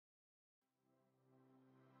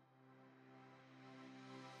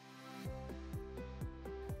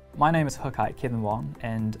My name is Kevin Wang,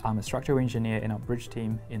 and I'm a structural engineer in our bridge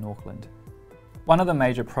team in Auckland. One of the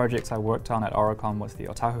major projects I worked on at Aurecon was the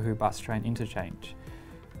Ōtāhuhu bus train interchange.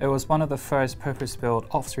 It was one of the first purpose-built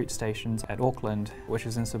off-street stations at Auckland, which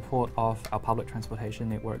is in support of our public transportation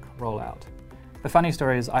network rollout. The funny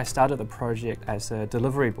story is I started the project as a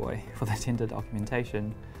delivery boy for the tender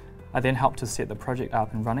documentation. I then helped to set the project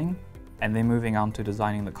up and running, and then moving on to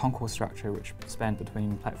designing the concourse structure which spanned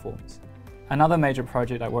between platforms. Another major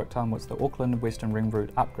project I worked on was the Auckland Western Ring Route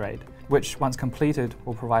upgrade, which once completed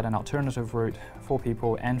will provide an alternative route for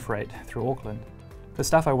people and freight through Auckland. The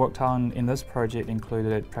stuff I worked on in this project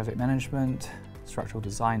included traffic management, structural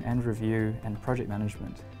design and review, and project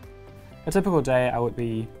management. A typical day I would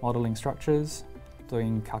be modelling structures,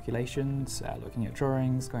 doing calculations, looking at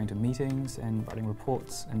drawings, going to meetings and writing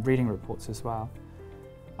reports and reading reports as well.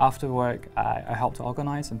 After work, I helped to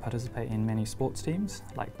organise and participate in many sports teams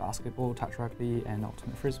like basketball, touch rugby and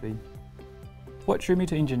ultimate frisbee. What drew me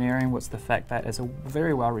to engineering was the fact that it's a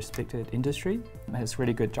very well respected industry, it has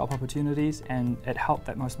really good job opportunities, and it helped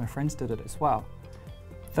that most of my friends did it as well.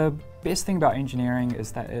 The best thing about engineering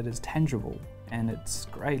is that it is tangible and it's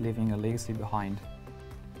great leaving a legacy behind.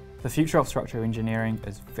 The future of structural engineering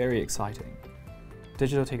is very exciting.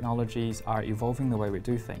 Digital technologies are evolving the way we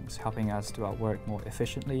do things, helping us do our work more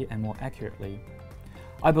efficiently and more accurately.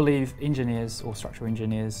 I believe engineers or structural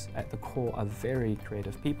engineers at the core are very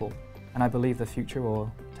creative people, and I believe the future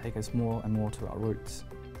will take us more and more to our roots.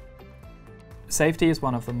 Safety is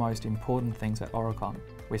one of the most important things at Aurecon.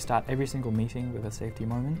 We start every single meeting with a safety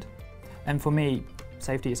moment. And for me,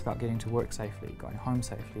 safety is about getting to work safely, going home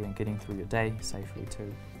safely, and getting through your day safely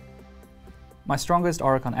too. My strongest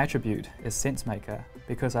Aurecon attribute is sense maker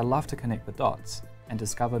because I love to connect the dots and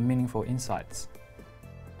discover meaningful insights.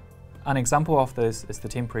 An example of this is the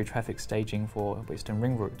temporary traffic staging for Western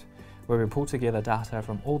Ring Route, where we pull together data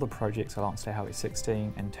from all the projects along State Highway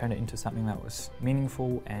 16 and turn it into something that was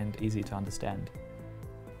meaningful and easy to understand.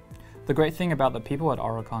 The great thing about the people at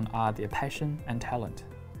Aurecon are their passion and talent.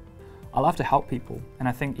 I love to help people, and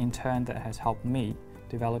I think in turn that has helped me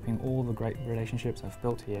developing all the great relationships I've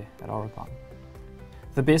built here at Aurecon.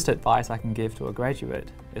 The best advice I can give to a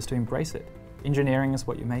graduate is to embrace it. Engineering is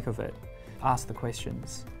what you make of it. Ask the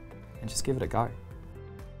questions and just give it a go.